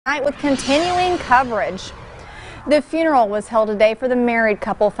with continuing coverage. The funeral was held today for the married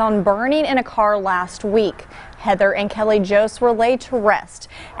couple found burning in a car last week. Heather and Kelly Jose were laid to rest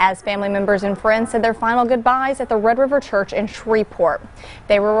as family members and friends said their final goodbyes at the Red River Church in Shreveport.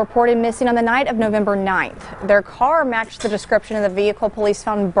 They were reported missing on the night of November 9th. Their car matched the description of the vehicle police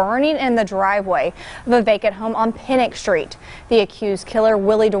found burning in the driveway of a vacant home on Pinnock Street. The accused killer,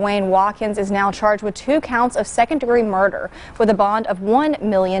 Willie Dwayne Watkins, is now charged with 2 counts of second-degree murder with a bond of $1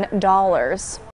 million.